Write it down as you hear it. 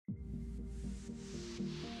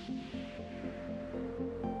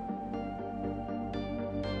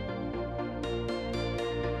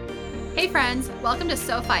Hey friends, welcome to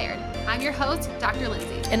So Fired. I'm your host, Dr.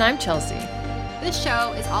 Lindsay. And I'm Chelsea. This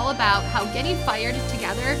show is all about how getting fired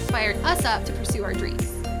together fired us up to pursue our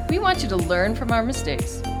dreams. We want you to learn from our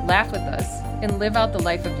mistakes, laugh with us, and live out the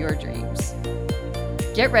life of your dreams.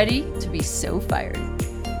 Get ready to be so fired.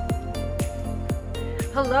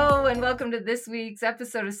 Hello, and welcome to this week's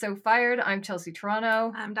episode of So Fired. I'm Chelsea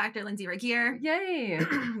Toronto. I'm Dr. Lindsay Regier. Yay!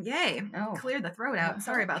 Yay. Oh. Cleared the throat out.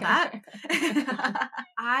 Sorry about that.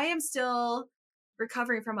 I am still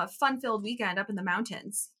recovering from a fun-filled weekend up in the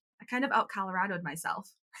mountains. I kind of out-Colorado'd myself.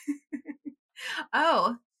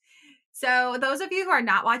 So those of you who are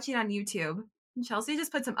not watching on YouTube, Chelsea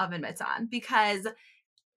just put some oven mitts on because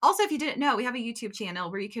also, if you didn't know, we have a YouTube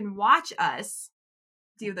channel where you can watch us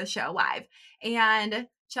do the show live. And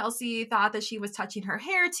Chelsea thought that she was touching her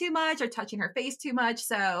hair too much or touching her face too much.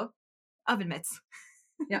 So oven mitts.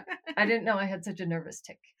 Yeah, I didn't know I had such a nervous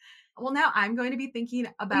tick. Well, now I'm going to be thinking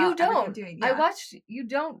about you don't. I'm doing. Yeah. I watched you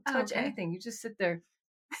don't touch okay. anything. You just sit there.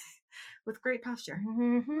 With great posture.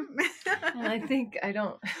 Mm-hmm. And I think I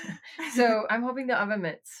don't. So I'm hoping the oven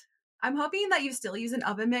mitts. I'm hoping that you still use an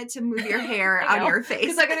oven mitt to move your hair out of your face.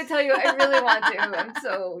 Because I'm going to tell you, I really want to. I'm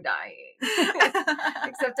so dying.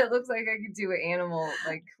 Except it looks like I could do an animal,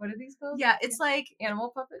 like, what are these called? Yeah, it's like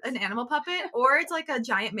animal puppets. An animal puppet, or it's like a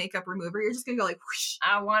giant makeup remover. You're just going to go like, whoosh.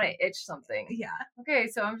 I want to itch something. Yeah. Okay,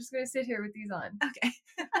 so I'm just going to sit here with these on. Okay.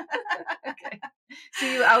 Okay. So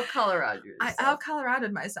you out-Colorado yourself. I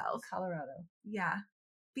out-Colorado'd myself. Colorado. Yeah.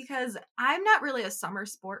 Because I'm not really a summer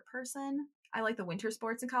sport person. I like the winter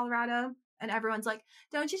sports in Colorado. And everyone's like,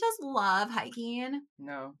 don't you just love hiking?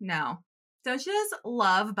 No. Don't you just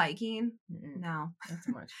love biking? Mm-mm. No. Not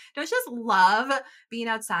so much. Don't you just love being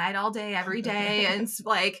outside all day, every day, and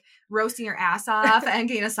like roasting your ass off and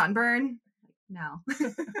getting a sunburn? No.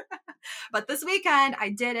 But this weekend, I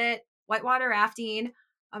did it. Whitewater rafting.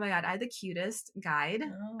 Oh my God, I had the cutest guide.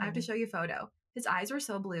 Oh. I have to show you a photo. His eyes were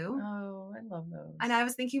so blue. Oh, I love those. And I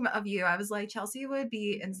was thinking of you. I was like, Chelsea would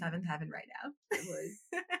be in seventh heaven right now. It was.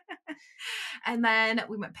 And then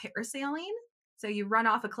we went parasailing. So you run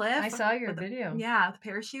off a cliff. I saw your video. Yeah, the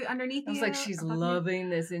parachute underneath you. I was like, she's loving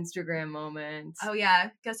this Instagram moment. Oh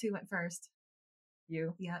yeah. Guess who went first?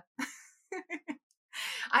 You. Yep.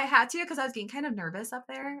 I had to because I was getting kind of nervous up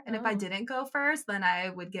there. And if I didn't go first, then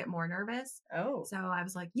I would get more nervous. Oh. So I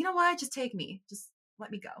was like, you know what? Just take me. Just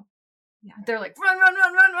let me go. Yeah. They're like, run.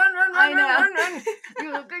 I know. Run.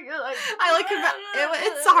 You're like, I like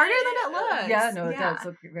it's harder than it looks. Yeah, no, it does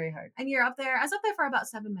look very hard. And you're up there. I was up there for about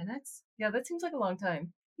 7 minutes. Yeah, that seems like a long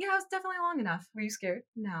time. Yeah, it was definitely long enough. Were you scared?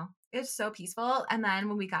 No. It's so peaceful. And then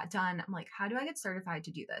when we got done, I'm like, how do I get certified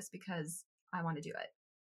to do this? Because I want to do it.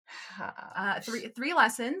 Three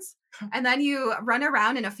lessons. And then you run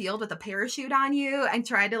around in a field with a parachute on you and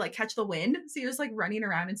try to like catch the wind. So you're just like running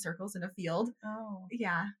around in circles in a field. Oh.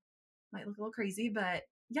 Yeah. Might look a little crazy, but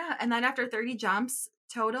yeah. And then after 30 jumps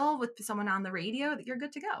total with someone on the radio, you're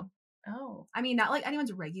good to go. Oh. I mean, not like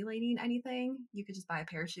anyone's regulating anything. You could just buy a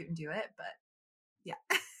parachute and do it, but yeah.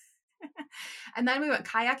 And then we went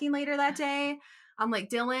kayaking later that day on Lake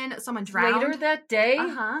Dillon. Someone drowned. Later that day?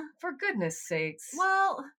 Uh-huh. For goodness sakes.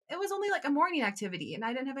 Well, it was only like a morning activity and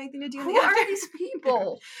I didn't have anything to do. Who are these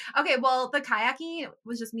people? Okay, well, the kayaking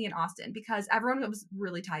was just me and Austin because everyone was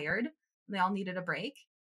really tired. They all needed a break.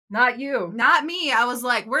 Not you. Not me. I was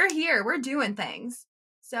like, we're here. We're doing things.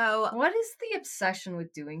 So what is the obsession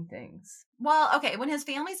with doing things? Well, okay, when his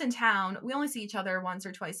family's in town, we only see each other once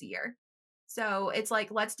or twice a year. So it's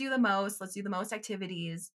like, let's do the most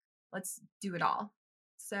activities. Let's do it all.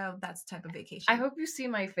 So that's the type of vacation. I hope you see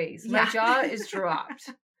my face. My jaw is dropped.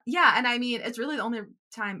 Yeah, and I mean, it's really the only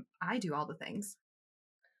time I do all the things.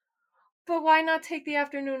 But why not take the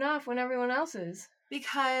afternoon off when everyone else is?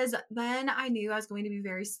 Because then I knew I was going to be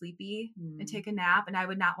very sleepy and take a nap, and I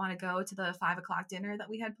would not want to go to the 5 o'clock dinner that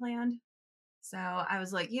we had planned. So I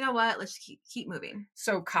was like, you know what? Let's keep moving.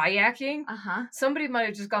 So kayaking? Uh-huh. Somebody might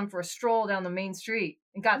have just gone for a stroll down the main street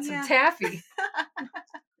and got some taffy.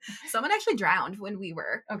 Someone actually drowned when we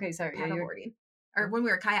were paddleboarding. Or when we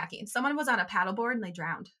were kayaking. Someone was on a paddleboard and they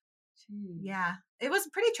drowned. Jeez. Yeah. It was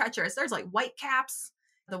pretty treacherous. There's like white caps.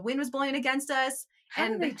 The wind was blowing against us. How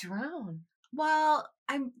did they drown? Well,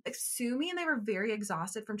 I'm assuming they were very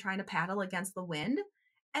exhausted from trying to paddle against the wind.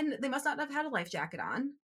 And they must not have had a life jacket on,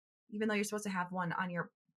 even though you're supposed to have one on your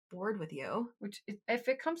board with you. Which, if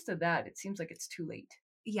it comes to that, it seems like it's too late.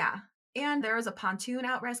 Yeah. And there was a pontoon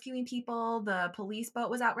out rescuing people. The police boat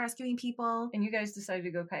was out rescuing people. And you guys decided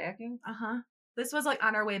to go kayaking? Uh-huh. This was like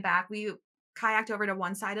on our way back. We kayaked over to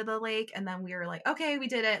one side of the lake and then we were like, okay, we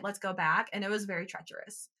did it. Let's go back. And it was very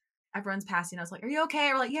treacherous. Everyone's passing us like, are you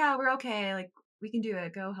okay? We're like, yeah, we're okay. Like, We can do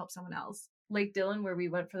it. Go help someone else. Lake Dillon, where we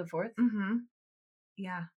went for the 4th. Mm-hmm.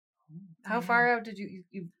 Yeah. How far out did you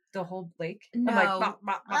the whole lake? No. I'm like, bah,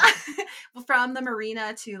 bah, bah. From the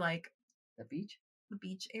marina to like The beach? the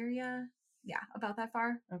beach area. Yeah, about that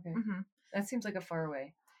far. Okay. Mm-hmm. That seems like a far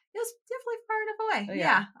away. It was definitely far enough away. Oh,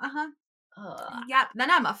 yeah. yeah. Yeah. Then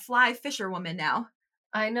I'm a fly fisherwoman now.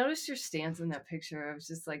 I noticed your stance in that picture. I was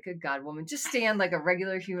just like, good God, woman, just stand like a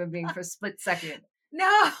regular human being for a split second.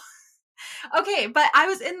 No. Okay, but I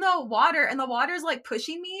was in the water and the water's like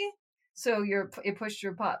pushing me. So it pushed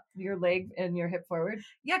your leg and your hip forward?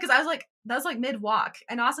 Yeah, because I was like, that was like mid-walk.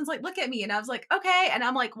 And Austin's like, look at me. And I was like, okay. And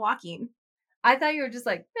I'm like walking. I thought you were just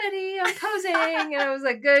like, Betty, I'm posing. And I was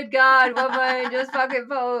like, good God, woman, just fucking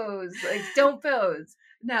pose. Like, don't pose.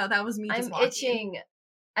 No, that was me just I'm walking. itching.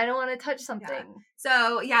 I don't want to touch something. Yeah.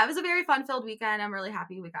 So, yeah, it was a very fun-filled weekend. I'm really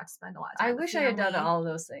happy we got to spend a lot of time I with wish I had done family. all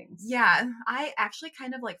those things. Yeah, I actually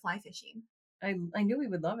kind of like fly fishing. I knew we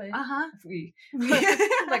would love it. Uh-huh. If we,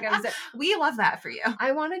 like I was saying, we love that for you.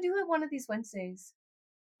 I want to do it one of these Wednesdays.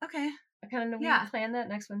 Okay. I kind of Yeah. plan that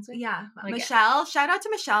next Wednesday. Yeah. Like, Michelle, shout out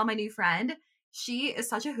to Michelle, my new friend. She is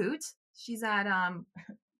such a hoot. She's at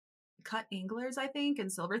Cut Anglers, I think,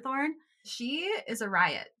 in Silverthorne. She is a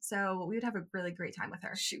riot. So we would have a really great time with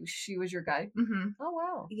her. She was your guide? Mm-hmm. Oh,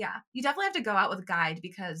 wow. Yeah. You definitely have to go out with a guide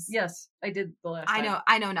because Yes, I did the last time.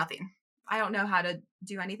 I know nothing. I don't know how to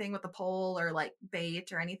do anything with the pole or like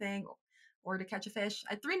bait or anything or to catch a fish.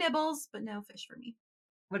 I had 3 nibbles, but no fish for me.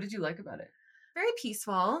 What did you like about it? Very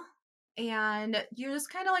peaceful. And you're just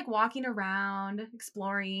kind of like walking around,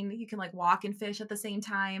 exploring. You can like walk and fish at the same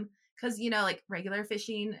time. Because, you know, like regular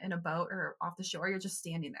fishing in a boat or off the shore, you're just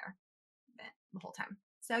standing there the whole time.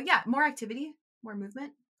 So, yeah, more activity, more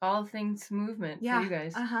movement. All things movement Yeah. for you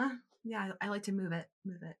guys. Uh-huh. Yeah, I like to move it.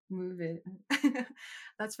 Move it.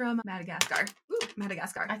 That's from Madagascar. Ooh,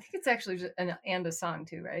 Madagascar. I think it's actually just and a song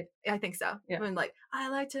too, right? I think so. Yeah. When like, I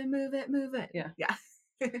like to move it. Yeah. Yeah.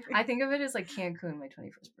 I think of it as like Cancun, my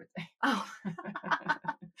 21st birthday. Oh.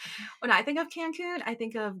 When I think of Cancun, I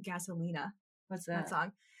think of Gasolina. What's That that?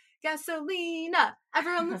 song. Gasolina.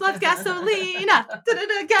 Everyone loves Gasolina.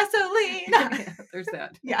 Da-da-da, Gasolina. Yeah, there's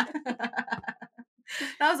that. Yeah.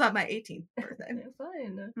 That was on my 18th birthday.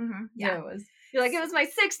 Fun. Mm-hmm. Yeah, it was. You're like, it was my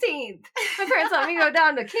 16th. My parents let me go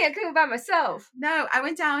down to Cancun by myself. No, I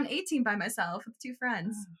went down 18 by myself with 2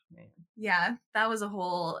 friends. Oh, man. Yeah, that was a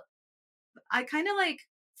whole. I kind of like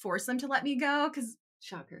forced them to let me go because,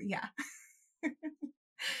 Shocker. yeah.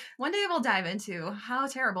 One day we'll dive into how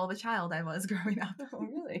terrible of a child I was growing up. Oh,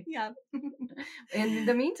 really? Yeah. In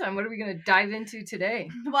the meantime, what are we going to dive into today?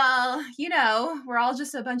 Well, you know, we're all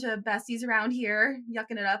just a bunch of besties around here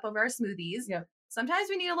yucking it up over our smoothies. Yep. Sometimes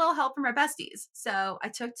we need a little help from our besties. So I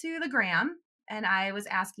took to the gram and I was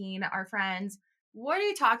asking our friends, what are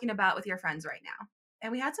you talking about with your friends right now?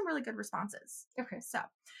 And we had some really good responses. Okay. So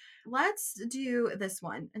let's do this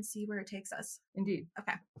one and see where it takes us. Indeed.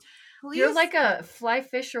 Okay. Please. You're like a fly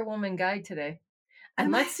fisher woman guide today. And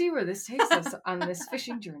Am I? let's see where this takes us on this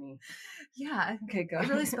fishing journey. Yeah. Okay, go. It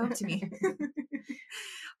really spoke to me.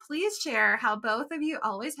 Please share how both of you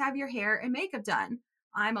always have your hair and makeup done.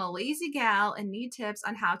 I'm a lazy gal and need tips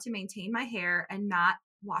on how to maintain my hair and not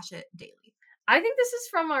wash it daily. I think this is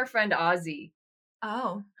from our friend Ozzy.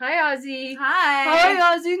 Oh. Hi, Ozzy. Hi.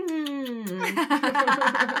 Hi, Ozzy.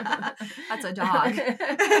 That's a dog.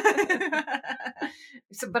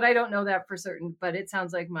 But I don't know that for certain, but it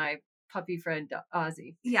sounds like my puppy friend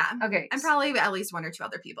Ozzy. Yeah. Okay. And probably at least 1 or 2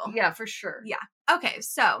 other people. Yeah, for sure. Yeah. Okay,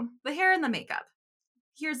 so the hair and the makeup.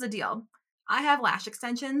 Here's the deal. I have lash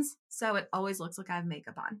extensions, so it always looks like I have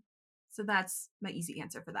makeup on. So that's my easy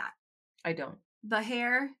answer for that. I don't. The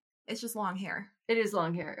hair, it's just long hair. It is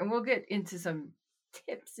long hair. And we'll get into some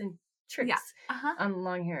tips and tricks Uh-huh. on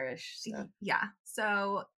long hairish stuff. Yeah.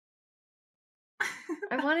 So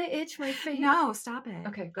I want to itch my face. no, stop it.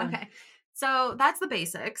 Okay, go on. Okay. So that's the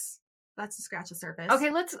basics. That's to scratch the surface. Okay,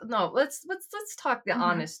 let's talk the Mhm.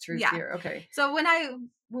 honest truth Yeah. here. Okay. So when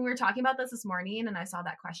we were talking about this morning and I saw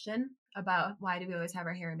that question about why do we always have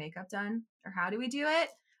our hair and makeup done or how do we do it?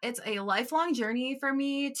 It's a lifelong journey for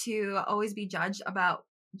me to always be judged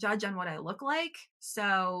on what I look like.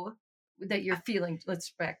 So That you're feeling,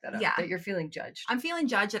 let's back that up. Yeah. That you're feeling judged. I'm feeling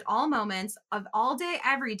judged at all moments of all day,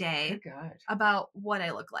 every day Good God. about what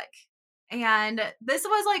I look like. And this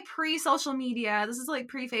was like pre-social media. This is like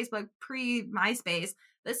pre-Facebook, pre-MySpace.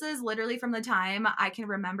 This is literally from the time I can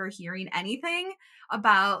remember hearing anything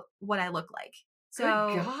about what I look like.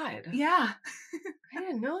 So, Good God. yeah. I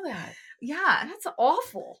didn't know that. Yeah. That's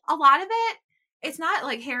awful. A lot of it, it's not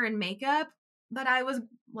like hair and makeup that I was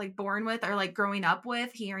like born with or like growing up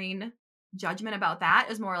with hearing judgment about that. It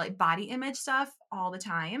was more like body image stuff all the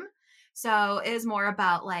time. So it was more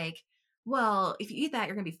about like, well, if you eat that,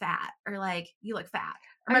 you're going to be fat, or like, you look fat.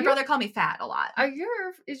 Or my brother called me fat a lot.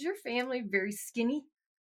 Is your family very skinny?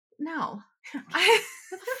 No. What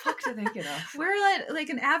the fuck do they get off? We're like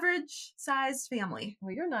an average sized family.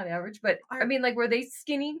 Well, you're not average, but I mean, like, were they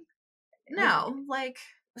skinny? No, like.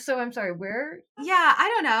 So I'm sorry, where? Yeah, I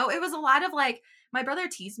don't know. It was a lot of like, my brother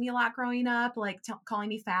teased me a lot growing up, like calling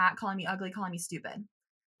me fat, calling me ugly, calling me stupid.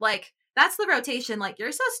 Like, that's the rotation. Like,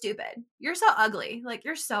 you're so stupid. You're so ugly. Like,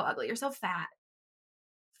 you're so ugly. You're so fat.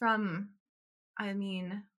 From, I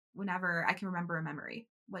mean, whenever I can remember a memory.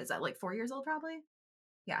 What is that, like 4 years old probably?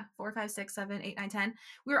 Yeah, 4, 5, 6, 7, 8, 9, 10.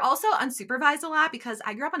 We were also unsupervised a lot because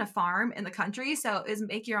I grew up on a farm in the country, so it was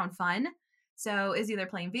make your own fun. So it's either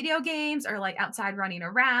playing video games or like outside running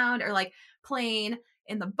around or like playing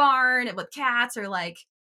in the barn with cats or like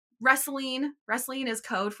wrestling. Wrestling is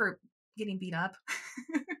code for getting beat up.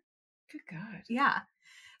 Good God. Yeah.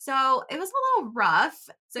 So it was a little rough.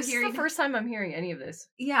 So this is the first time I'm hearing any of this.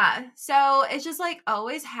 Yeah. So it's just like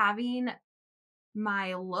always having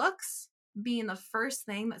my looks being the first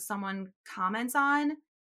thing that someone comments on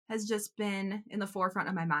has just been in the forefront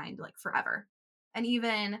of my mind like forever. And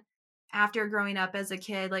even after growing up as a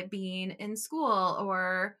kid, like being in school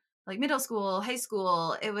or like middle school, high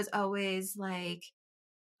school, it was always like,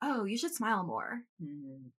 oh, you should smile more.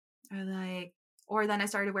 Mm-hmm. Or then I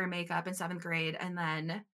started wearing makeup in 7th grade, and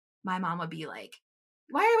then my mom would be like,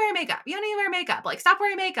 why are you wearing makeup? You don't need to wear makeup. Like, stop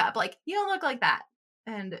wearing makeup. Like, you don't look like that.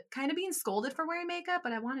 And kind of being scolded for wearing makeup,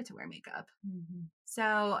 but I wanted to wear makeup. Mm-hmm. So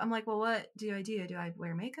I'm like, well, what do I do? Do I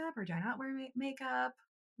wear makeup or do I not wear makeup?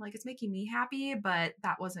 Like, it's making me happy, but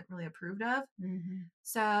that wasn't really approved of. Mm-hmm.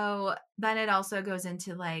 So then it also goes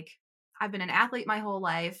into like, I've been an athlete my whole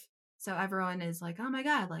life. So everyone is like, oh my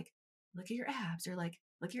God, like, look at your abs, or like,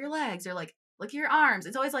 look at your legs, or like, look at your arms.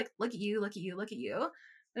 It's always like, look at you, look at you, look at you.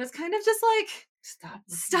 And it's kind of just like,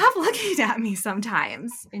 stop looking at me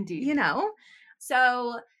sometimes. Indeed. You know?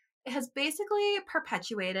 So it has basically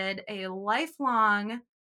perpetuated a lifelong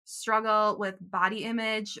struggle with body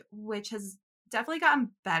image, which has definitely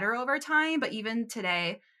gotten better over time. But even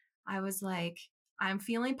today, I was like, I'm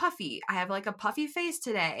feeling puffy. I have like a puffy face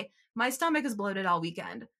today. My stomach is bloated all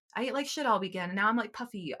weekend. I ate like shit all weekend. And now I'm like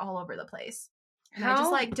puffy all over the place. And I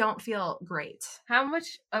just like don't feel great. How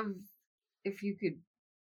much of, if you could,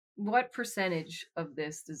 what percentage of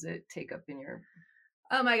this does it take up in your...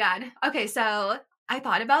 Oh my God. Okay, so I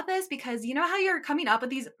thought about this because you know how you're coming up with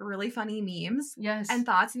these really funny memes? Yes. And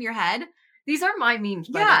thoughts in your head? These are my memes,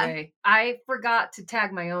 by the way. I forgot to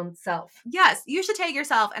tag my own self. Yes, you should tag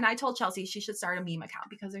yourself. And I told Chelsea she should start a meme account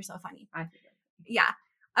because they're so funny. I think. Yeah.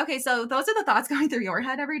 Okay, so those are the thoughts going through your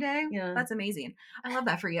head every day? Yeah. That's amazing. I love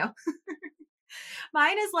that for you.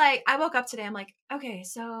 Mine is like, I woke up today, I'm like, okay,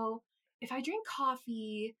 so if I drink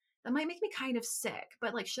coffee, that might make me kind of sick,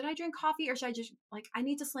 but like, should I drink coffee or should I just like, I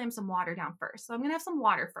need to slam some water down first. So I'm going to have some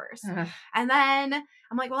water first. And then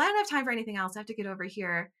I'm like, well, I don't have time for anything else. I have to get over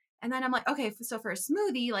here. And then I'm like, okay, so for a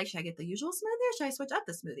smoothie, like, should I get the usual smoothie or should I switch up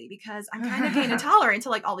the smoothie? Because I'm kind of getting intolerant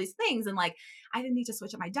to like all these things. And like, I didn't need to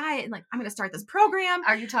switch up my diet. And like, I'm going to start this program.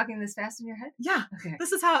 Are you talking this fast in your head? Yeah. Okay.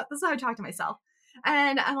 This is how I talk to myself.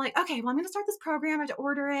 And I'm like, okay, well, I'm going to start this program. I have to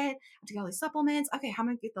order it. I have to get all these supplements. Okay, how am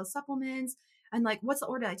I going to get those supplements? And like, what's the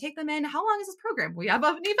order I take them in? How long is this program? We have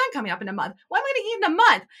an event coming up in a month. What am I going to eat in a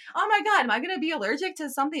month? Oh my God, am I going to be allergic to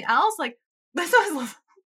something else? Like, this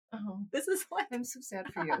is like, I'm so sad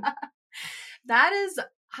for you. That is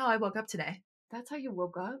how I woke up today. That's how you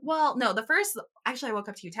woke up? Well, no, actually I woke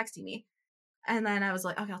up to you texting me. And then I was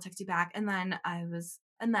like, okay, I'll text you back. And then I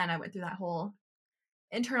went through that whole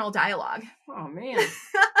internal dialogue. Oh man.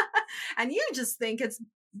 And you just think it's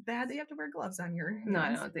bad that you have to wear gloves on your hands. No,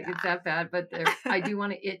 I don't think it's that bad, but I do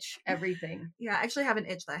want to itch everything. Yeah, I actually have an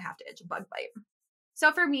itch that I have to itch, a bug bite.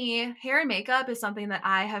 So for me, hair and makeup is something that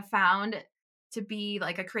I have found to be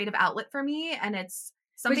like a creative outlet for me, and it's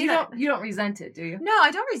something you don't resent it, do you? No,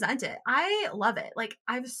 I don't resent it. I love it. Like,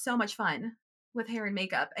 I have so much fun with hair and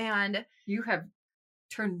makeup, and you have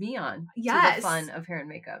turned me on to the fun of hair and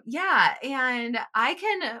makeup. Yeah, and I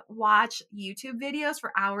can watch YouTube videos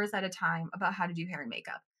for hours at a time about how to do hair and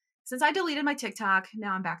makeup. Since I deleted my TikTok,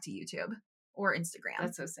 now I'm back to YouTube or Instagram.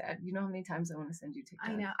 That's so sad. You know how many times I want to send you TikToks?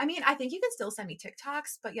 I know. I mean, I think you can still send me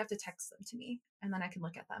TikToks, but you have to text them to me, and then I can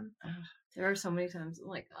look at them. There are so many times I'm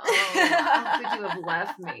like, oh, how could you have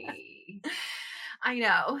left me? I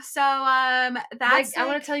know. So that's I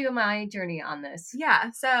want to tell you my journey on this.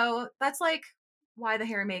 Yeah. So that's like why the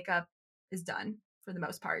hair and makeup is done for the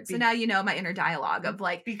most part. So now you know my inner dialogue of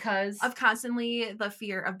like, because of constantly the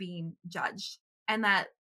fear of being judged, and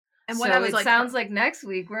And so when I was it like, sounds like next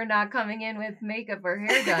week we're not coming in with makeup or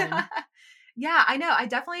hair done. Yeah, I know. I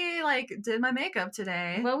definitely like did my makeup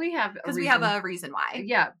today. Well, we have because we have a reason why.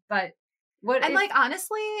 Yeah, but what? And if, like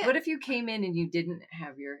honestly, what if you came in and you didn't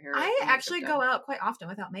have your hair? I and actually makeup done? go out quite often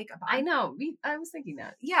without makeup on. I know. I was thinking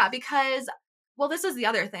that. Yeah, because well, this is the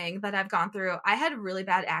other thing that I've gone through. I had really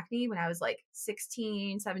bad acne when I was like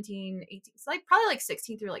 16, 17, 18. So like probably like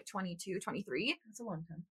 16 through like 22, 23. That's a long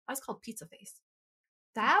time. I was called pizza face.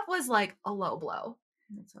 That was like a low blow.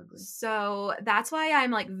 That's ugly. So that's why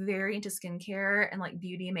I'm like very into skincare and like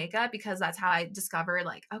beauty and makeup, because that's how I discovered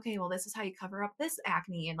like, okay, well, this is how you cover up this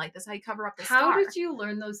acne, and like this is how you cover up this How scar. did you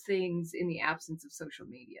learn those things in the absence of social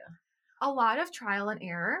media? A lot of trial and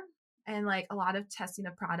error and like a lot of testing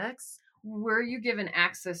of products. Were you given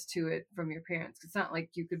access to it from your parents? It's not like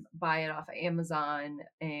you could buy it off of Amazon,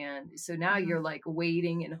 and so now Mhm. you're like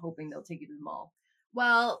waiting and hoping they'll take you to the mall.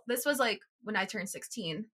 Well, this was like when I turned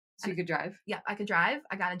 16. So you could drive Yeah, I could drive.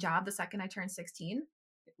 I got a job the second I turned 16.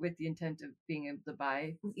 with the intent of being able to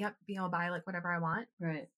buy. Yep, being able to buy like whatever I want.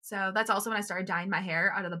 Right. So that's also when I started dyeing my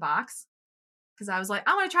hair out of the box, because I was like,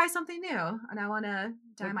 I want to try something new and I want to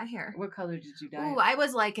dye my hair. What color did you dye? Ooh, I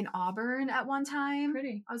was like an auburn at one time.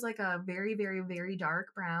 Pretty. I was like a very, very, very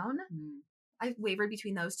dark brown. I wavered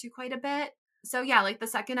between those two quite a bit. So yeah, like the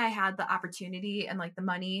second I had the opportunity and like the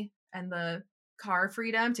money and the car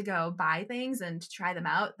freedom to go buy things and to try them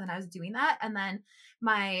out, then I was doing that. And then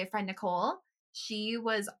my friend Nicole, she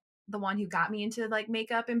was the one who got me into like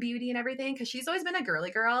makeup and beauty and everything, because she's always been a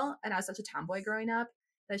girly girl and I was such a tomboy growing up,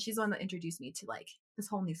 that she's the one that introduced me to like this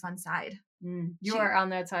whole new fun side. You are on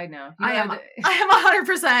that side now. I am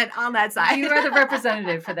 100% on that side. You are the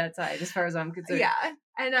representative for that side, as far as I'm concerned. Yeah.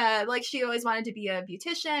 And like she always wanted to be a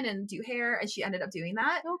beautician and do hair, and she ended up doing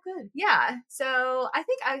that. Oh, good. Yeah. So I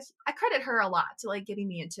think I credit her a lot to like getting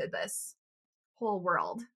me into this whole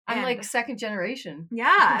world. I'm like second generation.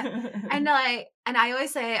 Yeah. and I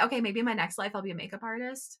always say, okay, maybe in my next life I'll be a makeup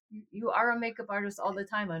artist. You are a makeup artist all the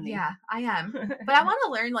time on me. Yeah, I am. But I want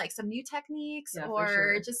to learn like some new techniques, or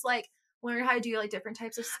sure. just like learn how to do like different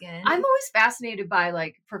types of skin. I'm always fascinated by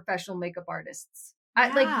like professional makeup artists.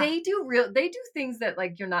 Like they do things that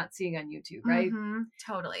like you're not seeing on YouTube, right? Mm-hmm,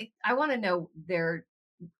 totally. I want to know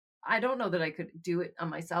I don't know that I could do it on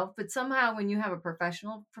myself, but somehow when you have a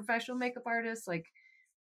professional makeup artist, like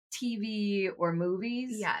TV or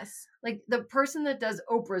movies, yes, like the person that does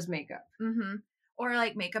Oprah's makeup, or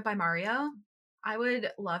like Makeup by Mario, I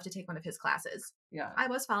would love to take one of his classes. Yeah, I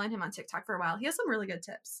was following him on TikTok for a while. He has some really good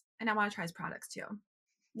tips, and I want to try his products too.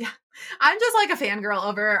 Yeah, I'm just like a fangirl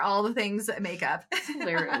over all the things makeup. It's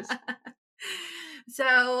hilarious.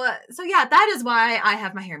 So yeah, that is why I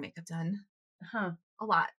have my hair and makeup done. A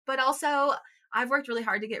lot. But also, I've worked really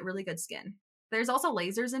hard to get really good skin. There's also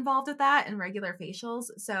lasers involved with that and regular facials.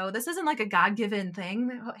 So this isn't like a God-given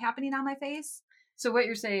thing happening on my face. So what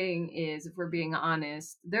you're saying is, if we're being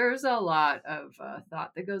honest, there's a lot of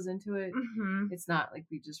thought that goes into it. Mm-hmm. It's not like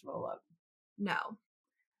we just roll up. No.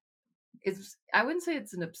 I wouldn't say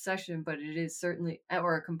it's an obsession, but it is certainly,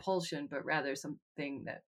 or a compulsion, but rather something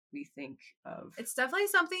that we think of. It's definitely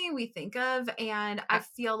something we think of, and I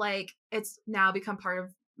feel like it's now become part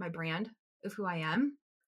of my brand of who I am.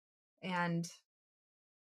 And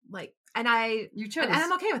like, you chose, and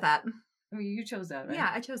I'm okay with that. I mean, you chose that, right?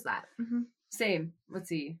 Yeah, I chose that. Mm-hmm. Same. Let's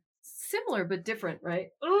see. Similar but different, right?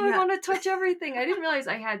 Oh, yeah. I want to touch everything. I didn't realize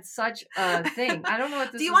I had such a thing. I don't know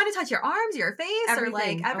what this is. Do you want to touch your arms, your face, everything. Or like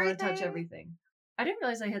everything? I want to touch everything. I didn't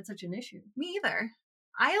realize I had such an issue. Me either.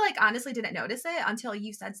 I like honestly didn't notice it until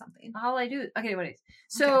you said something. All I do. Okay, anyways.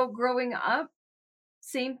 So growing up,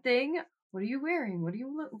 same thing. What are you wearing? What do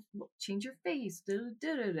you look? Change your face.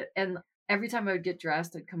 And every time I would get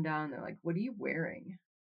dressed, I'd come down and they're like, what are you wearing?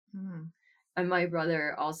 And my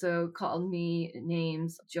brother also called me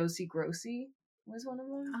names. Josie Grossi was one of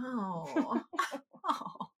them.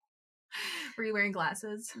 Oh. Were you wearing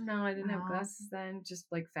glasses? No, I didn't have glasses then. Just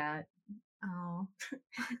like fat. Oh.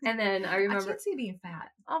 And then I remember. I can't see being fat.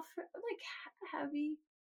 Like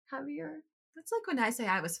heavier. That's like when I say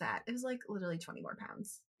I was fat. It was like literally 20 more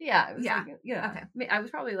pounds. Yeah. It was yeah. Okay. I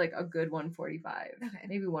was probably like a good 145. Okay.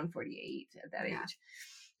 Maybe 148 at that age.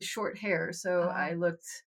 Short hair. So I looked.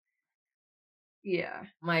 Yeah.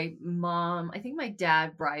 My mom, I think my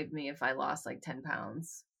dad bribed me if I lost like 10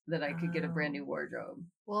 pounds that I could get a brand new wardrobe.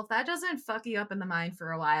 Well, if that doesn't fuck you up in the mind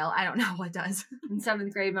for a while, I don't know what does. In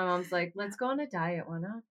 7th grade, my mom's like, let's go on a diet. Why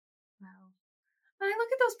not? Wow. And I look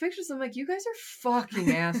at those pictures. I'm like, you guys are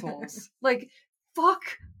fucking assholes. Like, fuck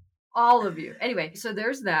all of you. Anyway, so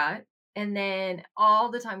there's that. And then all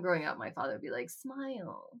the time growing up, my father would be like,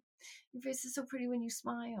 smile. Your face is so pretty when you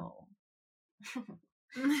smile.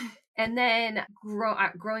 And then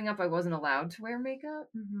growing up, I wasn't allowed to wear makeup.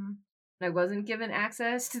 Mm-hmm. I wasn't given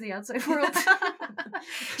access to the outside world.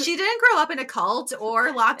 She didn't grow up in a cult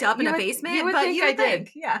or locked up in a basement, you would but think you would I think.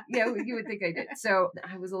 did. Yeah. Yeah, you would think I did. So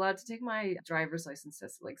I was allowed to take my driver's license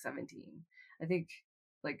test at like 17. I think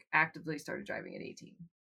like actively started driving at 18.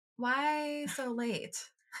 Why so late?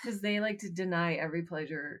 Because they like to deny every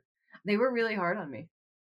pleasure. They were really hard on me.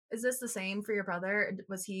 Is this the same for your brother?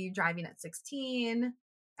 Was he driving at 16,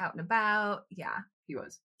 out and about? Yeah. He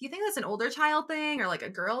was. Do you think that's an older child thing or like a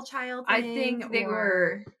girl child thing? I think they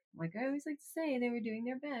were, like I always like to say, they were doing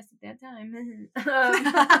their best at that time.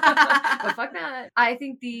 But fuck that. I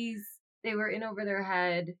think they were in over their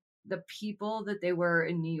head. The people that they were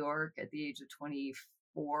in New York at the age of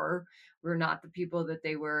 24 were not the people that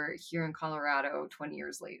they were here in Colorado 20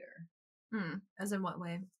 years later. As in what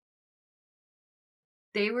way?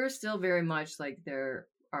 They were still very much like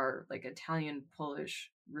our like Italian Polish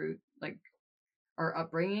root, like our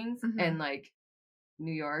upbringings, and like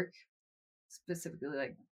New York, specifically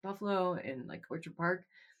like Buffalo and like Orchard Park,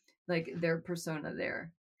 like their persona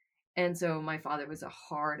there. And so my father was a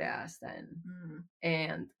hard ass then.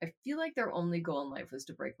 And I feel like their only goal in life was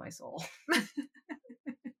to break my soul.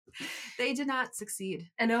 They did not succeed.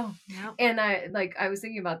 I know. Nope. And I was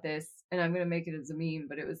thinking about this, and I'm going to make it as a meme,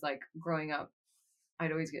 but it was like growing up,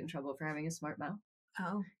 I'd always get in trouble for having a smart mouth.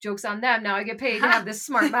 Oh. Joke's on them. Now I get paid to have this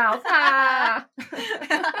smart mouth. Ah!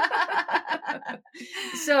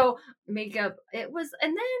 So makeup, it was,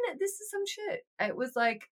 and then this is some shit. It was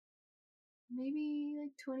like maybe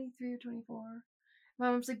like 23 or 24. My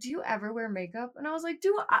mom's like, do you ever wear makeup? And I was like, bitch,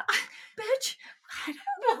 I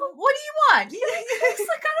don't know. What do you want? It's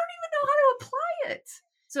like, I don't even know how to apply it.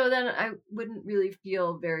 So then I wouldn't really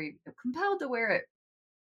feel very compelled to wear it.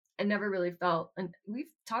 I never really felt, and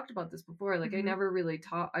we've talked about this before, like I never really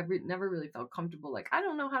never really felt comfortable. Like, I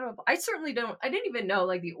don't know how to apply. I didn't even know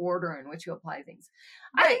like the order in which you apply things.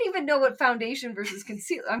 Right. I didn't even know what foundation versus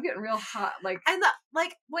concealer. I'm getting real hot. Like, and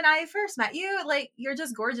like when I first met you, like you're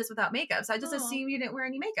just gorgeous without makeup. So I just assumed you didn't wear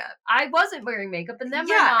any makeup. I wasn't wearing makeup. And then and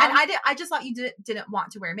I just thought you didn't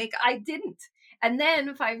want to wear makeup. I didn't. And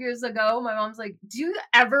then 5 years ago, my mom's like, do you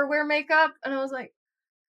ever wear makeup? And I was like,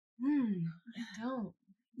 I don't.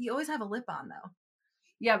 You always have a lip on, though.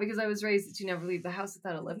 Yeah, because I was raised that you never leave the house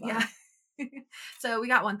without a lip on. Yeah. So we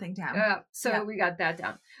got one thing down. Yeah. So we got that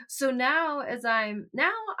down. So now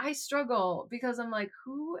I struggle because I'm like,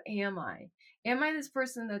 who am I? Am I this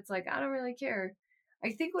person that's like, I don't really care?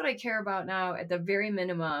 I think what I care about now at the very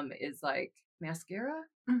minimum is like mascara.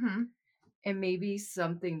 And maybe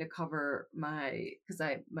something to cover my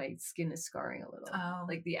skin is scarring a little. Oh.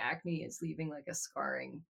 Like the acne is leaving like a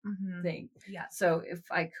scarring thing. Yeah. So if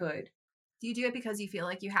I could. Do you do it because you feel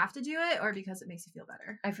like you have to do it or because it makes you feel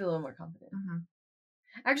better? I feel a little more confident.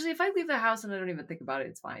 Actually, if I leave the house and I don't even think about it,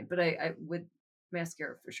 it's fine. But I would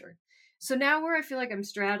mascara for sure. So now where I feel like I'm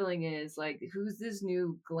straddling is like, who's this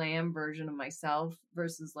new glam version of myself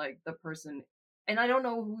versus like the person, and I don't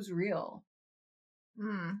know who's real.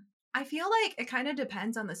 I feel like it kind of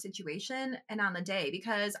depends on the situation and on the day,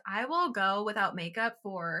 because I will go without makeup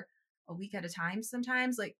for a week at a time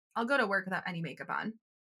sometimes. Like I'll go to work without any makeup on.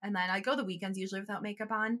 And then I go the weekends usually without makeup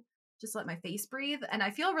on, just to let my face breathe. And I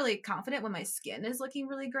feel really confident when my skin is looking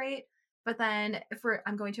really great. But then if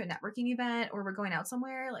I'm going to a networking event or we're going out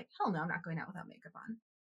somewhere, like, hell no, I'm not going out without makeup on.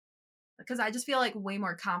 Because I just feel like way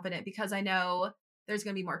more confident because I know there's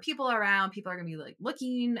going to be more people around. People are going to be like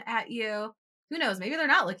looking at you. Who knows? Maybe they're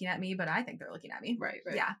not looking at me, but I think they're looking at me. Right.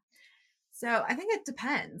 Yeah. So I think it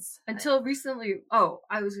depends. Until recently,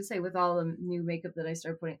 I was going to say with all the new makeup that I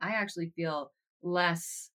started putting, I actually feel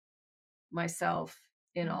less myself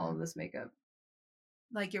in all of this makeup.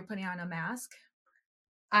 Like you're putting on a mask?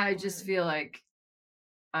 I just feel like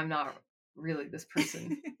I'm not really this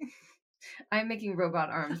person. I'm making robot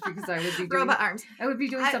arms because I would be doing I would be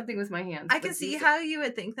doing something with my hands. I can see how you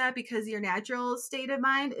would think that because your natural state of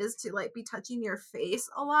mind is to like be touching your face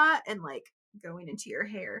a lot and like going into your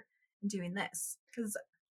hair and doing this. Because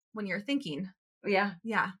when you're thinking. Yeah.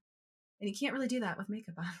 And you can't really do that with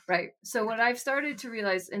makeup on. Right. So what I've started to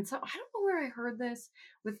realize, and so I don't know where I heard this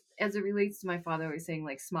as it relates to my father always saying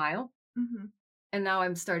like smile. And now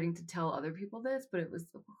I'm starting to tell other people this, but I don't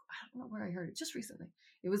know where I heard it just recently.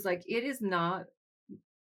 It was like, it is not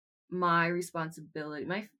my responsibility.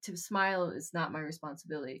 To smile is not my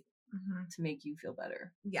responsibility to make you feel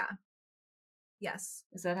better. Yeah. Yes.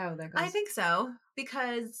 Is that how that goes? I think so.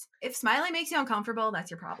 Because if smiling makes you uncomfortable, that's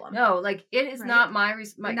your problem. No, like it is not my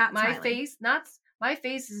face. My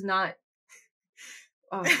face is not.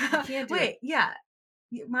 Oh, you can't do Wait, yeah.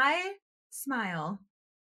 My smile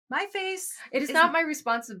My face. It is not my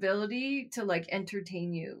responsibility to like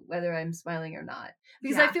entertain you, whether I'm smiling or not.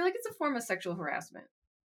 Because I feel like it's a form of sexual harassment.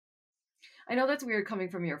 I know that's weird coming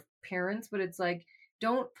from your parents, but it's like,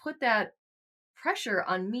 don't put that pressure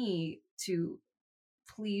on me to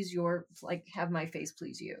please have my face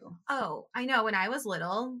please you. Oh, I know. When I was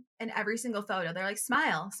little, in every single photo, they're like,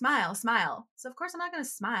 smile, smile, smile. So of course I'm not going to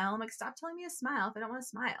smile. I'm like, stop telling me to smile if I don't want to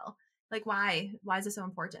smile. Like, why? Why is it so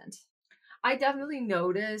important? I definitely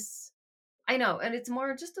notice. I know, and it's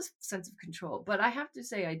more just a sense of control. But I have to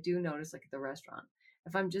say, I do notice, like at the restaurant,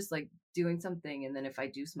 if I'm just like doing something, and then if I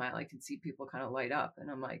do smile, I can see people kind of light up, and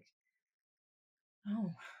I'm like,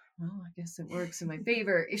 oh, well, I guess it works in my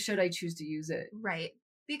favor. Should I choose to use it? Right.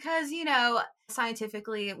 Because,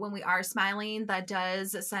 scientifically, when we are smiling, that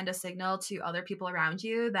does send a signal to other people around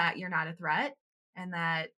you that you're not a threat, and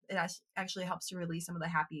that it actually helps to release some of the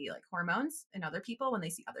happy like hormones in other people when they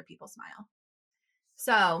see other people smile.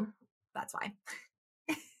 So that's why.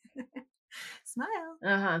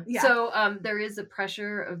 Smile. Yeah. So there is a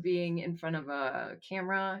pressure of being in front of a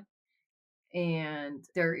camera, and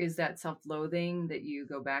there is that self-loathing that you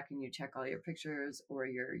go back and you check all your pictures or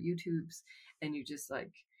your YouTubes, and you just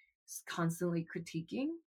like constantly critiquing.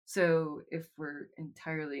 So if we're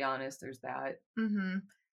entirely honest, there's that.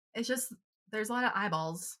 It's just there's a lot of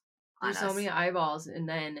eyeballs. There's so many eyeballs, and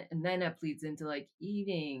then it bleeds into like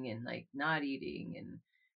eating and like not eating and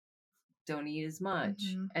don't eat as much.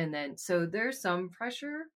 And then so there's some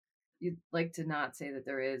pressure. You'd like to not say that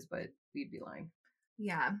there is, but we'd be lying.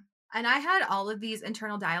 Yeah. And I had all of these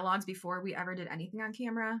internal dialogues before we ever did anything on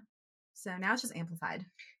camera. So now it's just amplified.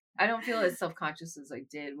 I don't feel as self-conscious as I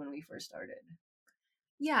did when we first started.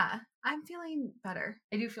 Yeah, I'm feeling better.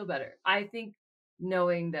 I do feel better. I think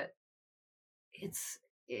knowing that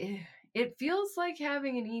it feels like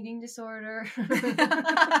having an eating disorder.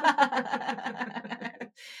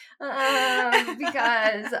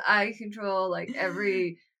 Because I control like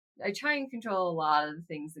I try and control a lot of the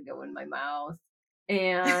things that go in my mouth,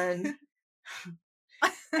 and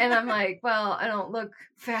I'm like, well, I don't look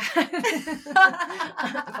fat if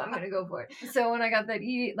I'm gonna go for it. So when I got that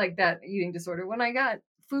eating disorder, when I got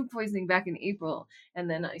food poisoning back in April, and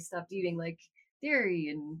then I stopped eating like dairy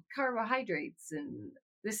and carbohydrates, and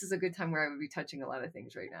this is a good time where I would be touching a lot of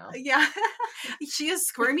things right now. Yeah. She is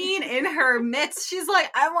squirming in her midst. She's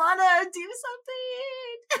like, I want to do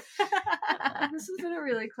something. This has been a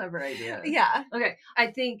really clever idea. Yeah. Okay. I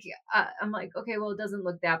think I'm like, okay, well, it doesn't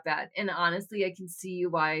look that bad. And honestly, I can see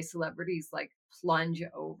why celebrities like plunge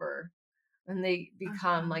over and they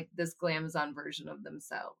become like this glamazon version of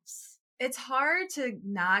themselves. It's hard to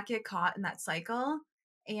not get caught in that cycle.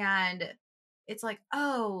 And it's like,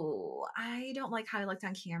 oh, I don't like how I looked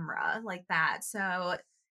on camera like that. So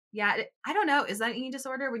yeah, I don't know. Is that eating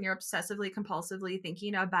disorder when you're obsessively, compulsively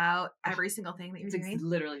thinking about every single thing that you're doing? It's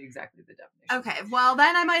literally exactly the definition. Okay, well,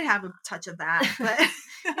 then I might have a touch of that. But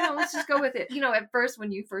let's just go with it. At first,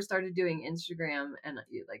 when you first started doing Instagram and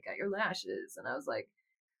you like got your lashes, and I was like,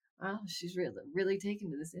 oh, she's really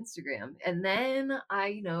taken to this Instagram. And then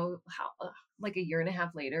I how like a year and a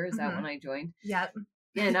half later, is that when I joined? Yep.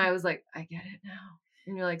 And I was like, I get it now.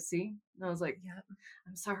 And you're like, see? And I was like, yep.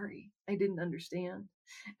 I'm sorry. I didn't understand.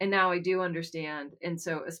 And now I do understand. And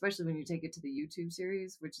so, especially when you take it to the YouTube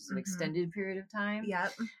series, which is an extended period of time.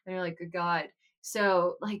 Yep. And you're like, good God.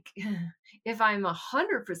 So, like, if I'm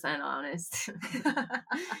 100% honest,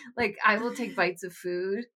 like, I will take bites of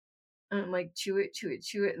food and like chew it,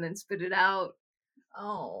 and then spit it out.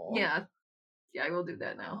 Oh. Yeah. Yeah, I will do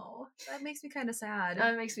that now. Oh, that makes me kind of sad.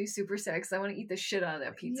 That makes me super sad because I want to eat the shit out of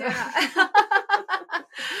that pizza. Yeah.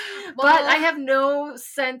 But I have no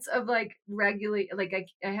sense of like regulate. Like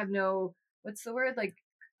I have no, what's the word? Like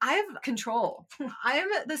I have control. I'm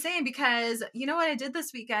the same because you know what I did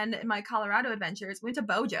this weekend in my Colorado adventures? Went to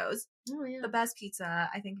Bojo's. Oh yeah, the best pizza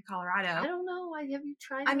I think in Colorado. I don't know. Have you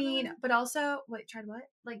tried? I mean, but also wait, tried what?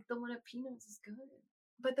 Like the one at Pino's is good.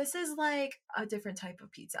 But this is like a different type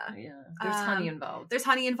of pizza. Oh, yeah. There's honey involved. There's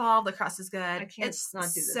honey involved. The crust is good. I can't not do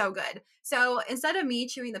this. So good. So instead of me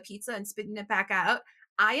chewing the pizza and spitting it back out,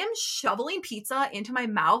 I am shoveling pizza into my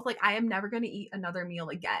mouth like I am never going to eat another meal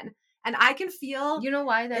again. And I can feel you know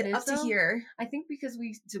why that is up to here. I think because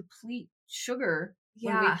we deplete sugar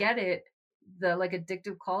when we get it. The like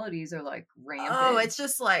addictive qualities are like rampant. Oh, it's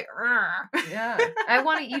just like yeah. I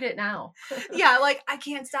want to eat it now. Yeah, like I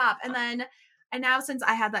can't stop. And now since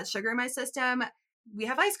I had that sugar in my system, we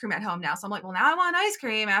have ice cream at home now. So I'm like, well, now I want ice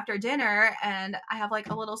cream after dinner. And I have like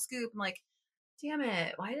a little scoop. I'm like, damn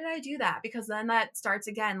it, why did I do that? Because then that starts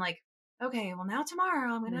again like, okay, well now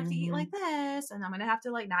tomorrow I'm going to have to eat like this. And I'm going to have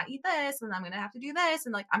to like not eat this. And I'm going to have to do this.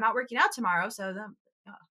 And like, I'm not working out tomorrow. So then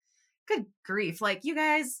good grief. Like, you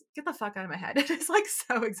guys, get the fuck out of my head. It is like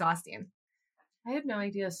so exhausting. I had no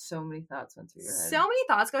idea so many thoughts went through your head. So many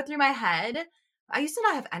thoughts go through my head. I used to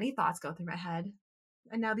not have any thoughts go through my head.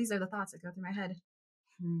 And now these are the thoughts that go through my head.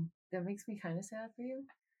 That makes me kind of sad for you.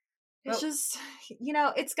 It's just, you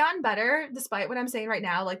know, it's gotten better despite what I'm saying right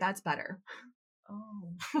now. Like, that's better.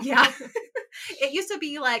 Oh. Yeah. It used to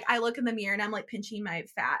be like, I look in the mirror and I'm like pinching my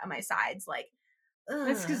fat on my sides. Like, ugh.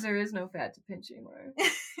 That's because there is no fat to pinch anymore.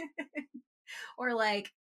 Or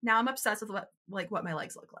like, now I'm obsessed with what my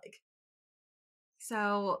legs look like.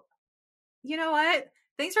 So, you know what?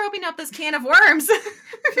 Thanks for opening up this can of worms.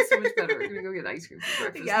 It's so much better. We're going to go get ice cream for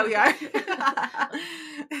breakfast. Yeah, we are.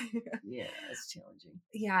 Yeah, it's challenging.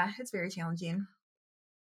 Yeah, it's very challenging.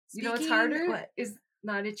 You know what's harder? Is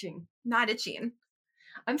not itching. Not itching.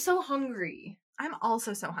 I'm so hungry. I'm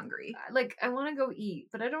also so hungry. Like, I want to go eat,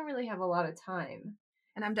 but I don't really have a lot of time.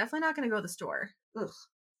 And I'm definitely not going to go to the store. Ugh.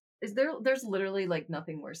 There's literally like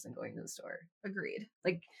nothing worse than going to the store. Agreed.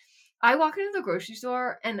 Like, I walk into the grocery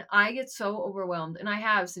store and I get so overwhelmed, and I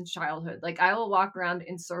have since childhood. Like, I will walk around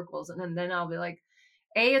in circles, and then I'll be like,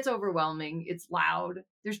 A, it's overwhelming. It's loud.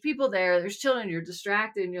 There's people there. There's children. You're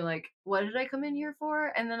distracted, and you're like, what did I come in here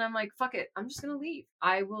for? And then I'm like, fuck it. I'm just going to leave.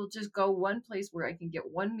 I will just go one place where I can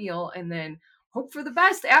get one meal and then hope for the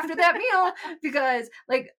best after that meal. Because,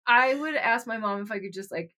 like, I would ask my mom if I could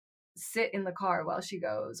just, like, sit in the car while she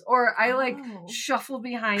goes, or I like shuffle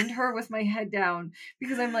behind her with my head down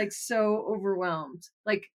because I'm like so overwhelmed.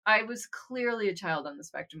 Like, I was clearly a child on the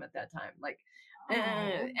spectrum at that time. Like,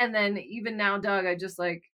 and then even now, Doug, I'll just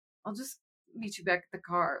meet you back at the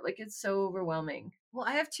car. Like, it's so overwhelming. Well,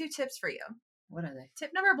 I have 2 tips for you. What are they?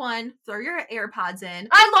 Tip number 1, throw your AirPods in.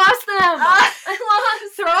 I lost them!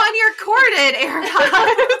 Throw on your corded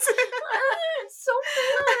AirPods. So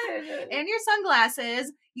bad. And your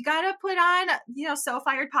sunglasses. You got to put on, So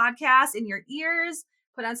Fired podcast in your ears.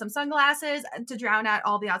 Put on some sunglasses to drown out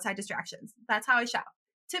all the outside distractions. That's how I shop.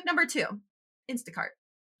 Tip number 2, Instacart.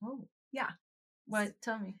 Oh. Yeah. What?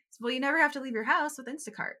 Tell me. Well, you never have to leave your house with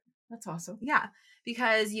Instacart. That's awesome. Yeah,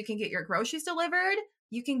 because you can get your groceries delivered.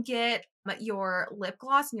 You can get your lip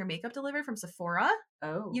gloss and your makeup delivered from Sephora.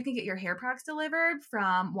 Oh. You can get your hair products delivered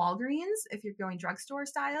from Walgreens if you're going drugstore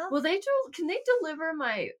style. Well, can they deliver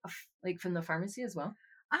my, like, from the pharmacy as well?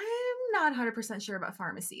 I'm not 100% sure about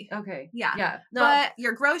pharmacy. Okay. Yeah. Yeah. No, but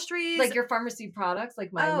your groceries. like your pharmacy products,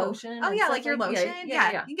 like my lotion. Oh, yeah, like your like lotion.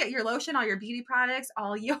 Yeah. You can get your lotion, all your beauty products,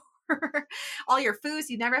 all your foods.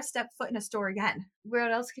 You never have to step foot in a store again. Where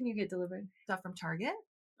else can you get delivered? Stuff from Target.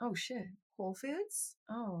 Oh, shit. Whole Foods.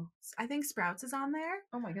 Oh. I think Sprouts is on there.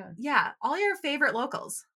 Oh, my God. Yeah. All your favorite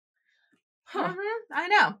locals. Huh. Mm-hmm, I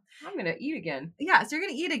know. I'm going to eat again. Yeah, so you're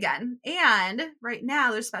going to eat again. And right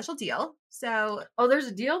now there's a special deal. So. Oh, there's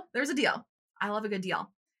a deal? There's a deal. I love a good deal.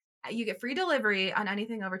 You get free delivery on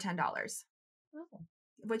anything over $10. Oh.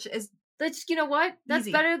 Which is. That's, you know what? That's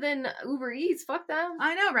easy. better than Uber Eats. Fuck them.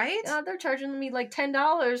 I know, right? They're charging me like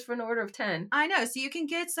 $10 for an order of 10. I know. So you can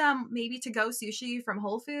get some maybe to-go sushi from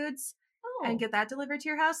Whole Foods and get that delivered to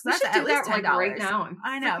your house. So that's at least $10 like right now.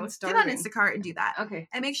 I know. Get on Instacart and do that. Okay.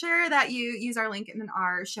 And make sure that you use our link in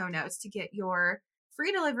our show notes to get your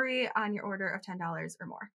free delivery on your order of $10 or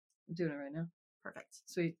more. I'm doing it right now. Perfect.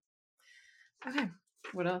 Sweet. Okay.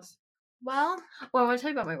 What else? Well, I want to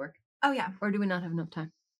tell you about my work. Oh, yeah. Or do we not have enough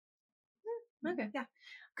time? Okay. Yeah.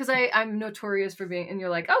 Because I'm notorious for being, and you're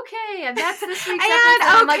like, okay, and that's this week's and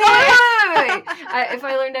episode. I'm like, okay. wait. If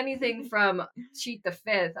I learned anything from Cheat the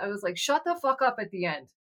 5th, I was like, shut the fuck up at the end.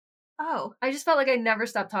 Oh. I just felt like I never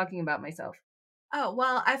stopped talking about myself. Oh,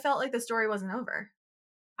 well, I felt like the story wasn't over.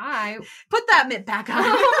 I put that mitt back on. Oh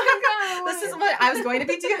my God. This is what I was going to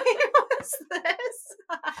be doing. What's this?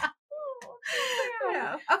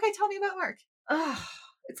 Yeah. Okay, tell me about work.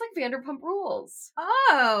 It's like Vanderpump Rules.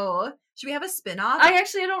 Oh. Should we have a spin-off? I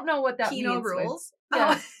don't know what that Kino means. Rules?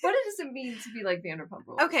 Yeah. What does it mean to be like Vanderpump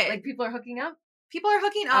Rules? Okay. Like people are hooking up? People are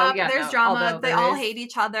hooking up. Yeah, There's drama. They all hate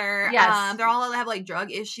each other. Yes. They all have like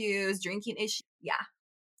drug issues, drinking issues. Yeah.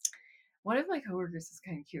 One of my coworkers is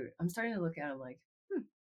kind of cute. I'm starting to look at him like,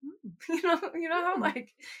 you know how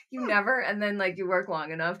like you never, and then like you work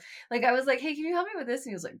long enough. Like I was like, hey, can you help me with this?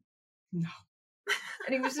 And he was like, no.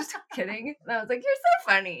 And he was just kidding. And I was like, you're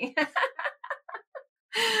so funny.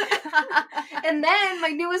 And then my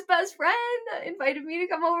newest best friend invited me to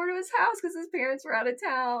come over to his house because his parents were out of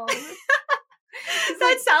town.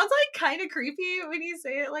 That sounds like kind of creepy when you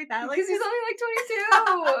say it like that. Because he's only like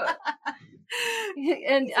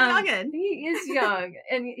 22. And he is young.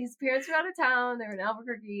 And his parents were out of town. They were in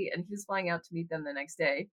Albuquerque, and he was flying out to meet them the next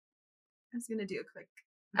day. I was going to do a quick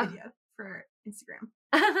video for Instagram.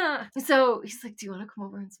 So he's like, do you want to come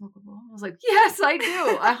over and smoke a bowl? I was like, yes, I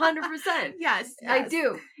do. 100%. Yes, I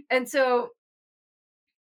do. And so,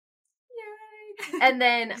 yay. And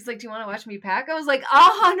then he's like, do you want to watch me pack? I was like,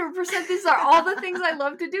 100%. These are all the things I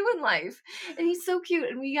love to do in life. And he's so cute.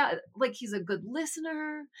 And we got, like, he's a good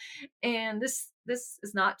listener. And this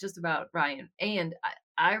is not just about Ryan. And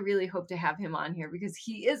I really hope to have him on here because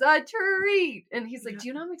he is a treat. And he's like, do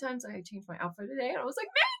you know how many times I changed my outfit today? And I was like,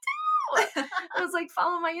 me too. I was like,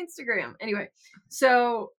 follow my Instagram. Anyway,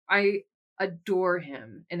 so I adore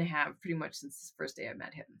him and have pretty much since the first day I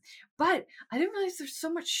met him. But I didn't realize there's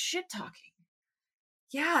so much shit talking.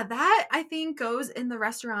 Yeah, that I think goes in the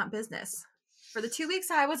restaurant business. For the 2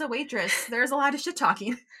 weeks I was a waitress, there's a lot of shit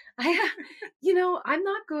talking. I'm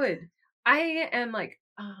not good. I am like,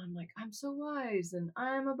 I'm so wise and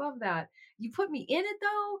I'm above that. You put me in it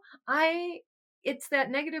though, it's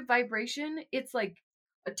that negative vibration. It's like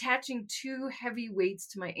attaching 2 heavy weights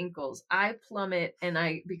to my ankles. I plummet and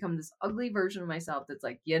I become this ugly version of myself that's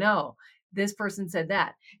like, this person said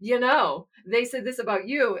that. They said this about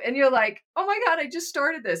you. And you're like, oh my God, I just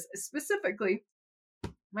started this. Specifically,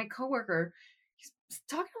 my coworker, he's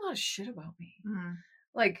talking a lot of shit about me. Mm-hmm.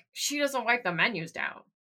 Like, she doesn't wipe the menus down.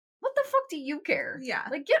 What the fuck do you care? Yeah.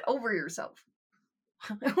 Like, get over yourself.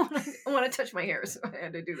 I want to touch my hair, so I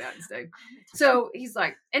had to do that instead. So he's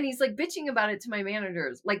like bitching about it to my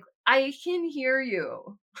managers. Like, I can hear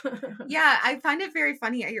you. Yeah, I find it very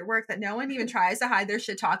funny at your work that no one even tries to hide their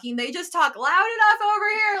shit talking. They just talk loud enough over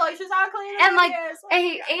here, like she's not cleaning. And like,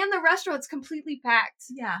 and the restaurant's completely packed.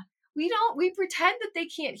 Yeah. We pretend that they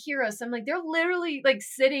can't hear us. I'm like, they're literally like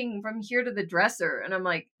sitting from here to the dresser. And I'm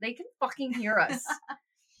like, they can fucking hear us.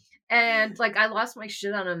 And like, I lost my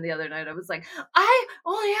shit on him the other night. I was like, I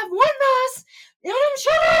only have one boss.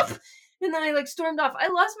 Shut up. And then I like stormed off. I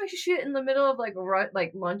lost my shit in the middle of like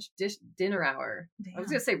lunch dinner hour. Damn. I was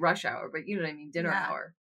gonna say rush hour, but you know what I mean, dinner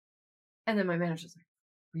hour. And then my manager's like,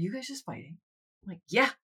 were you guys just fighting? I'm like,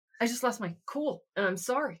 yeah, I just lost my cool and I'm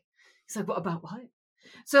sorry. He's like, well, about what?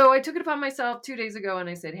 So I took it upon myself 2 days ago and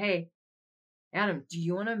I said, hey, Adam, do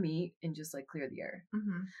you want to meet and just like clear the air?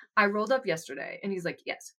 Mm-hmm. I rolled up yesterday and he's like,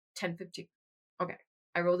 yes, 10:15. Okay.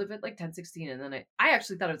 I rolled up at like 10:16 and then I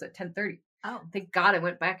actually thought it was at 10:30. Oh. Thank God I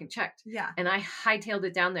went back and checked. Yeah. And I hightailed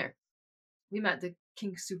it down there. We met the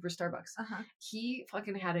King Super Starbucks. Uh-huh. He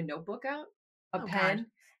fucking had a notebook out, a pen, God.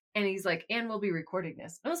 And he's like, and we'll be recording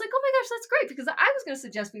this. And I was like, oh my gosh, that's great because I was going to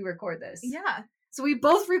suggest we record this. Yeah. So we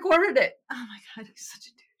both recorded it. Oh my God, he's such a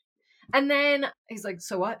dude. And then he's like,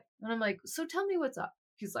 so what? And I'm like, so tell me what's up.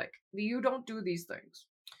 He's like, you don't do these things.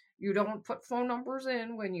 You don't put phone numbers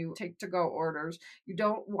in when you take to-go orders. You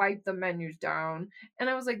don't wipe the menus down. And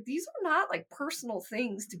I was like, these are not like personal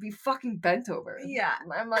things to be fucking bent over. Yeah.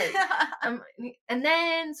 I'm like, and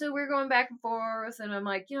then, so we're going back and forth. And I'm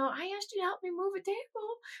like, I asked you to help me move a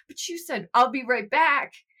table. But you said, I'll be right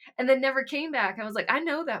back. And then never came back. I was like, I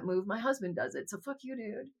know that move. My husband does it. So fuck you,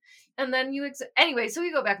 dude. And then anyway, so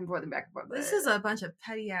we go back and forth and back and forth. This is a bunch of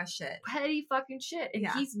petty ass shit. Petty fucking shit. And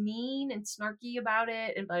he's mean and snarky about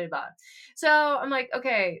it and blah, blah, blah. So I'm like,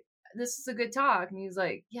 okay, this is a good talk. And he's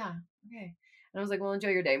like, yeah, okay. And I was like, well, enjoy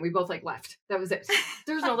your day. And we both like left. That was it.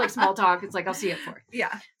 There was no like small talk. It's like, I'll see you at 4.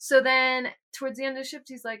 Yeah. So then towards the end of the shift,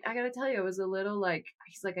 he's like, I got to tell you, it was a little like,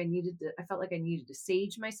 he's like, I felt like I needed to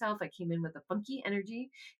sage myself. I came in with a funky energy.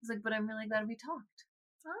 He's like, but I'm really glad we talked.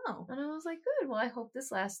 Oh. And I was like, good. Well, I hope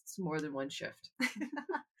this lasts more than one shift.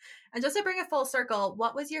 And just to bring it full circle,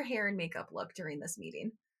 what was your hair and makeup look during this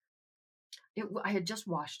meeting? I had just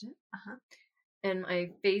washed it. Uh-huh. And my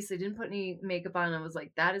face, I didn't put any makeup on. I was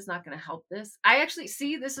like, that is not going to help this. I actually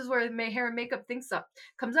see this is where my hair and makeup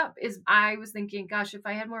comes up. Is I was thinking, gosh, if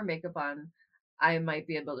I had more makeup on, I might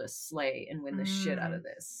be able to slay and win the shit out of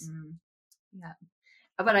this. Mm. Yeah.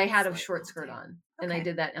 But I had a short skirt on, and I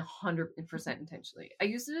did that 100% intentionally. I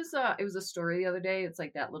used it as it was a story the other day. It's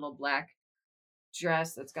like that little black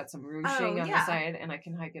dress that's got some ruching on the side, and I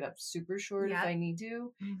can hike it up super short if I need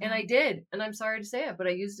to. Mm-hmm. And I did, and I'm sorry to say it, but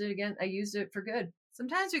I used it again. I used it for good.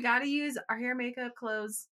 Sometimes we got to use our hair, makeup,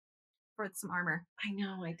 clothes for some armor. I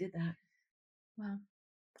know, I did that. Well,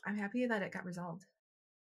 I'm happy that it got resolved.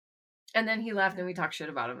 And then he left and we talked shit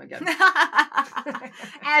about him again.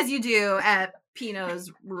 As you do at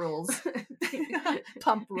Pino's rules.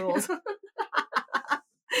 Pump rules. All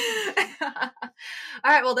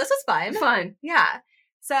right, well, this was fun. Fun. Yeah.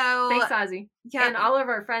 So thanks, Ozzy. Yeah. And all of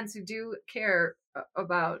our friends who do care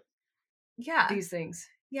about these things.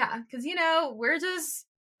 Yeah. Because,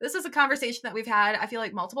 this is a conversation that we've had, I feel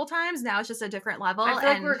like, multiple times. Now it's just a different level. I feel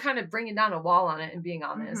like we're kind of bringing down a wall on it and being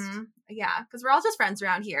honest. Mm-hmm. Yeah. Because we're all just friends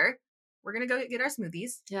around here. we're going to go get our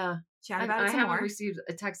smoothies. Yeah. Chat about it some I haven't more. received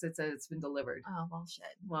a text that said it's been delivered. Oh, well, shit.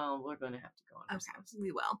 Well, we're going to have to go on. Okay,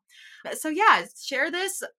 we will. So yeah, share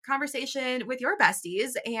this conversation with your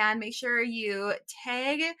besties and make sure you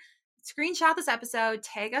screenshot this episode,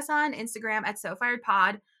 tag us on Instagram at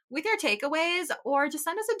SoFiredPod with your takeaways, or just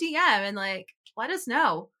send us a DM and like let us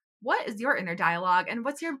know what is your inner dialogue and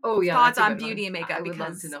what's your thoughts on beauty and makeup,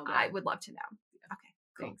 because I would love to know. Okay,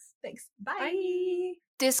 cool. Thanks. Bye. Bye.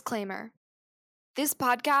 Disclaimer. This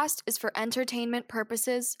podcast is for entertainment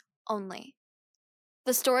purposes only.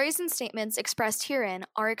 The stories and statements expressed herein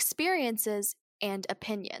are experiences and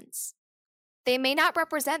opinions. They may not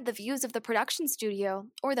represent the views of the production studio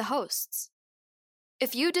or the hosts.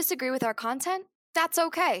 If you disagree with our content, that's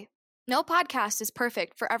okay. No podcast is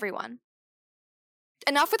perfect for everyone.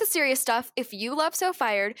 Enough with the serious stuff. If you love So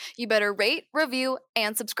Fired, you better rate, review,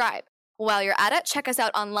 and subscribe. While you're at it, check us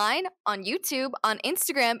out online, on YouTube, on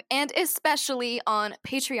Instagram, and especially on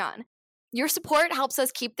Patreon. Your support helps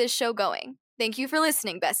us keep this show going. Thank you for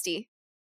listening, bestie.